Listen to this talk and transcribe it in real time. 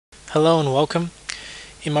Hello and welcome.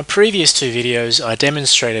 In my previous two videos I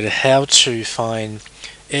demonstrated how to find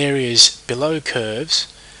areas below curves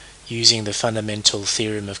using the fundamental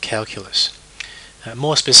theorem of calculus.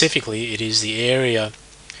 More specifically, it is the area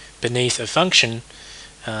beneath a function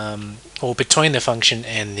or between the function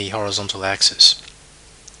and the horizontal axis.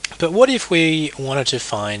 But what if we wanted to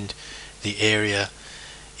find the area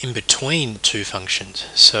in between two functions?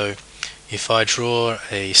 So if I draw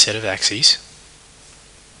a set of axes,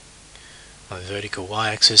 my vertical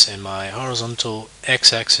y-axis and my horizontal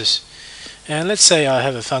x-axis, and let's say I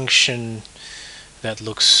have a function that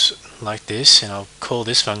looks like this, and I'll call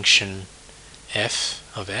this function f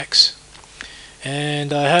of x,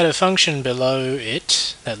 and I had a function below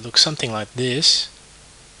it that looks something like this,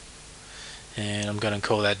 and I'm going to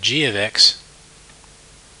call that g of x.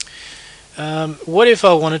 What if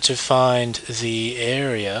I wanted to find the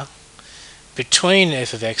area between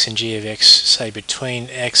f of x and g of x, say between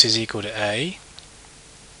x is equal to a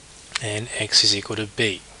and x is equal to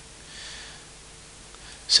b?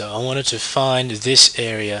 So I wanted to find this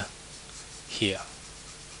area here.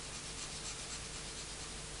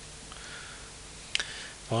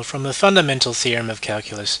 Well, from the fundamental theorem of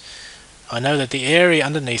calculus, I know that the area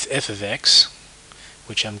underneath f of x,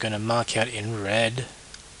 which I'm going to mark out in red,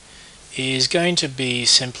 is going to be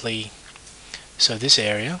simply, so this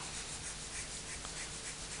area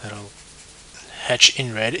that I'll hatch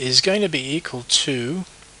in red is going to be equal to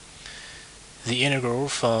the integral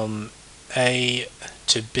from a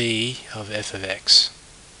to b of f of x.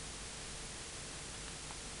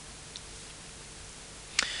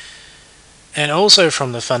 And also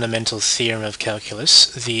from the fundamental theorem of calculus,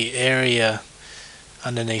 the area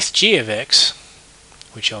underneath g of x,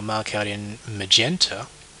 which I'll mark out in magenta,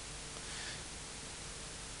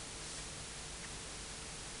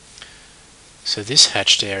 so this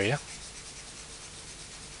hatched area,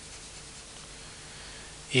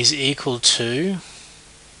 is equal to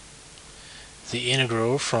the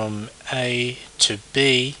integral from a to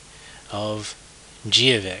b of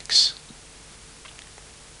g of x.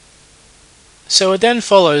 So it then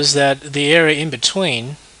follows that the area in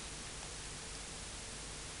between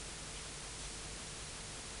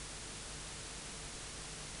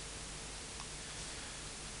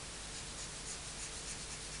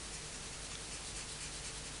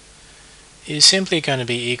is simply going to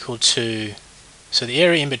be equal to, so the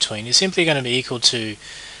area in between is simply going to be equal to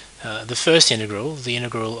the first integral, the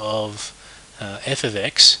integral of f of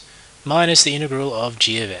x, minus the integral of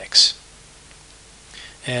g of x.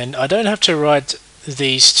 And I don't have to write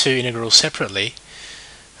these two integrals separately,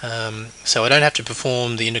 so I don't have to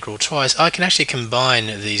perform the integral twice. I can actually combine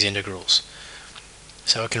these integrals.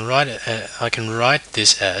 So I can write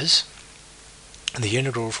this as the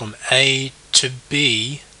integral from a to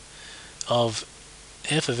b of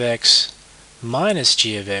f of x minus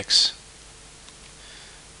g of x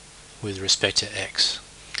with respect to x.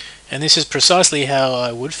 And this is precisely how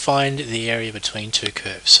I would find the area between two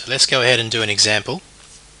curves. So let's go ahead and do an example.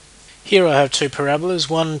 Here I have two parabolas,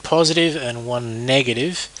 one positive and one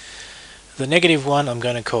negative. The negative one I'm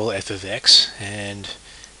going to call f of x, and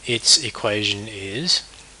its equation is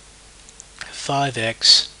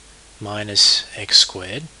 5x minus x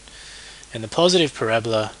squared. And the positive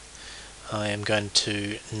parabola I am going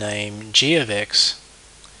to name g of x,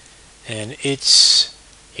 and its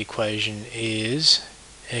equation is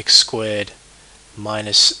x squared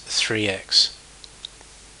minus 3x.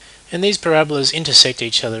 And these parabolas intersect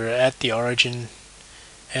each other at the origin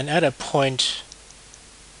and at a point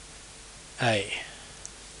A.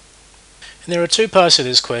 And there are two parts to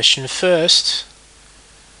this question. First,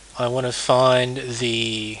 I want to find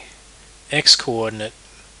the x-coordinate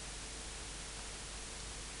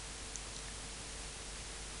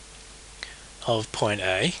of point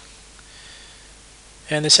A.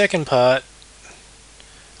 And the second part,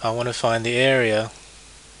 I want to find the area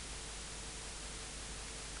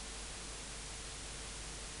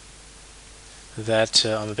that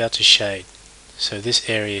I'm about to shade. So this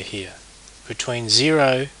area here, between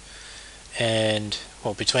 0 and,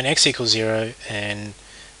 well, between x equals 0 and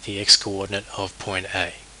the x-coordinate of point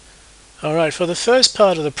A. Alright, for the first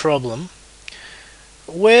part of the problem,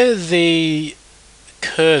 where the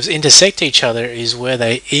curves intersect each other is where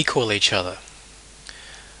they equal each other.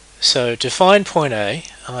 So to find point A,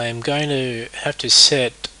 I am going to have to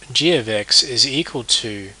set g of x is equal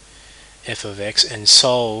to f of x and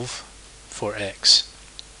solve for x.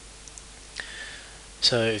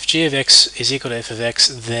 So if g of x is equal to f of x,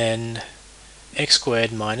 then x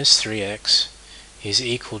squared minus 3x is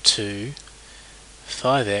equal to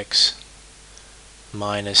 5x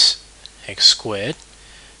minus x squared.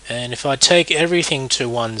 And if I take everything to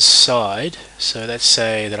one side, so let's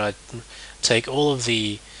say that I take all of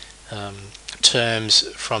the terms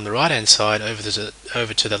from the right hand side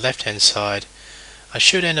over to the left hand side, I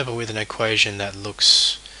should end up with an equation that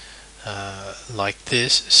looks like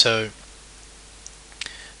this. So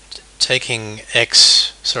adding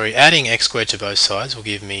x squared to both sides will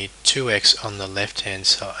give me 2x on the left hand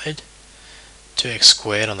side, 2x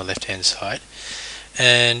squared on the left hand side,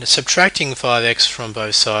 and subtracting 5x from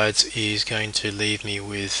both sides is going to leave me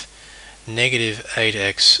with negative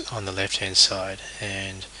 8x on the left hand side,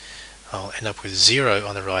 and I'll end up with 0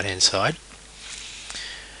 on the right hand side.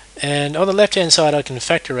 And on the left hand side I can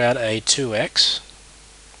factor out a 2x,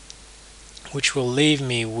 which will leave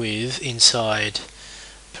me with, inside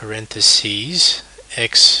parentheses,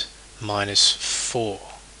 x minus 4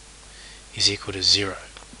 is equal to 0.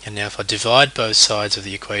 And now if I divide both sides of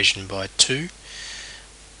the equation by 2,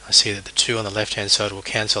 I see that the 2 on the left hand side will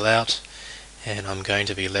cancel out, and I'm going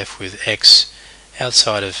to be left with x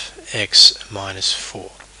outside of x minus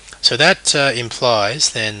 4. So that implies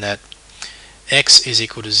then that x is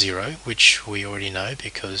equal to 0, which we already know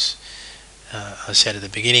because I said at the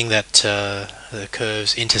beginning that the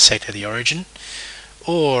curves intersect at the origin,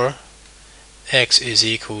 or x is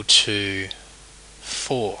equal to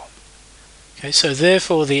 4. Okay, so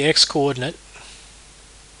therefore the x coordinate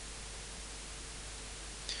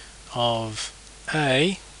of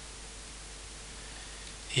A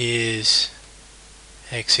is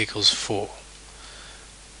x equals 4.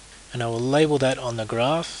 And I will label that on the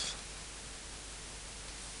graph.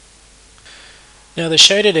 Now the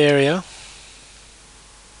shaded area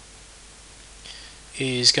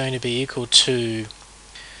is going to be equal to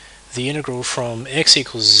the integral from x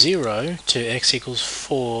equals 0 to x equals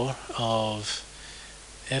 4 of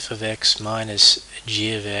f of x minus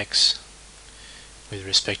g of x with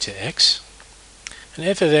respect to x. And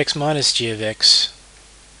f of x minus g of x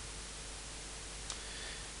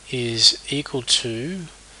is equal to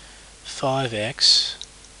 5x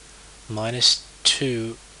minus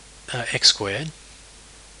 2 x squared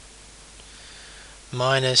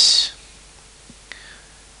minus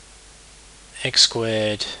x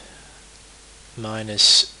squared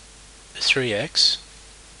minus 3x,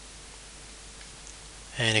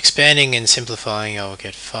 and expanding and simplifying I will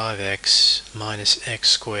get 5x minus x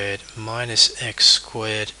squared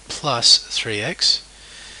plus 3x,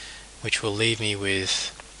 which will leave me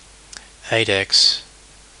with 8x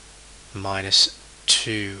minus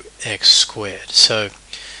 2x squared. So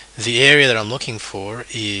the area that I'm looking for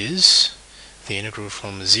is the integral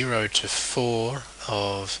from 0 to 4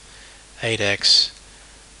 of 8x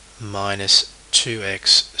minus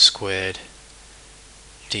 2x squared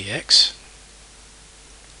dx,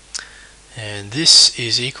 and this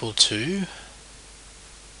is equal to,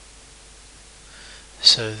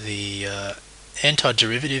 so the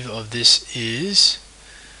antiderivative of this is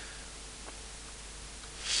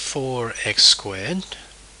 4x squared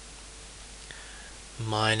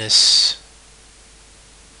minus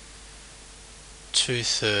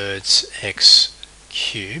 2/3 x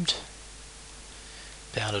cubed,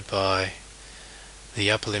 bounded by the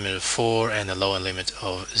upper limit of 4 and the lower limit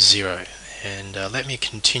of 0. And let me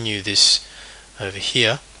continue this over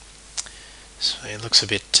here. So it looks a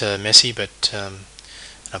bit messy, but I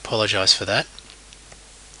apologize for that.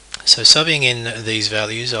 So subbing in these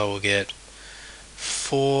values, I will get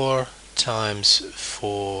 4 times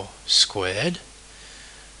 4 squared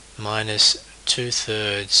minus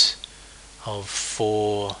 2/3 of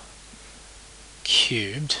 4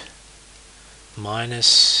 cubed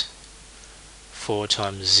minus 4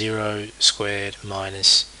 times 0 squared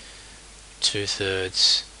minus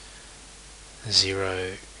 2/3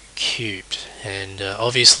 0 cubed. And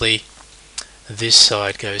obviously this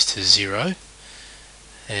side goes to 0,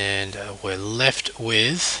 and we're left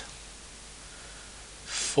with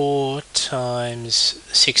 4 times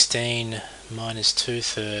 16 minus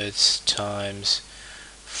 2/3 times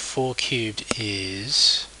 4 cubed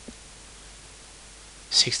is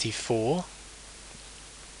 64.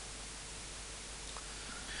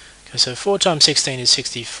 Okay, so 4 times 16 is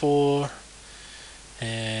 64,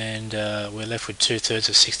 and we're left with 2/3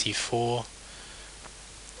 of 64.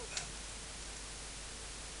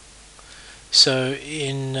 So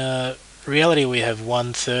in reality we have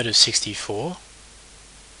 1/3 of 64,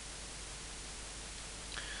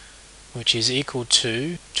 which is equal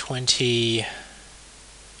to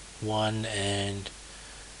 21 and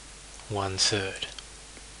 1/3.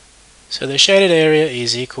 So the shaded area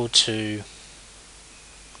is equal to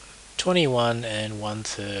 21 and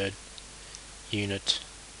 1/3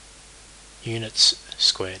 units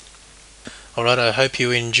squared. Alright, I hope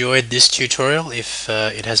you enjoyed this tutorial. If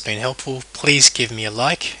it has been helpful, please give me a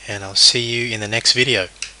like, and I'll see you in the next video.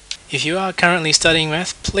 If you are currently studying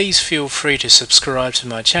math, please feel free to subscribe to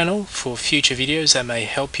my channel for future videos that may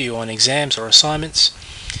help you on exams or assignments.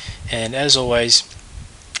 And as always,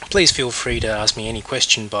 please feel free to ask me any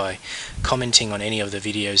question by commenting on any of the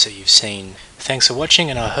videos that you've seen. Thanks for watching,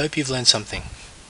 and I hope you've learned something.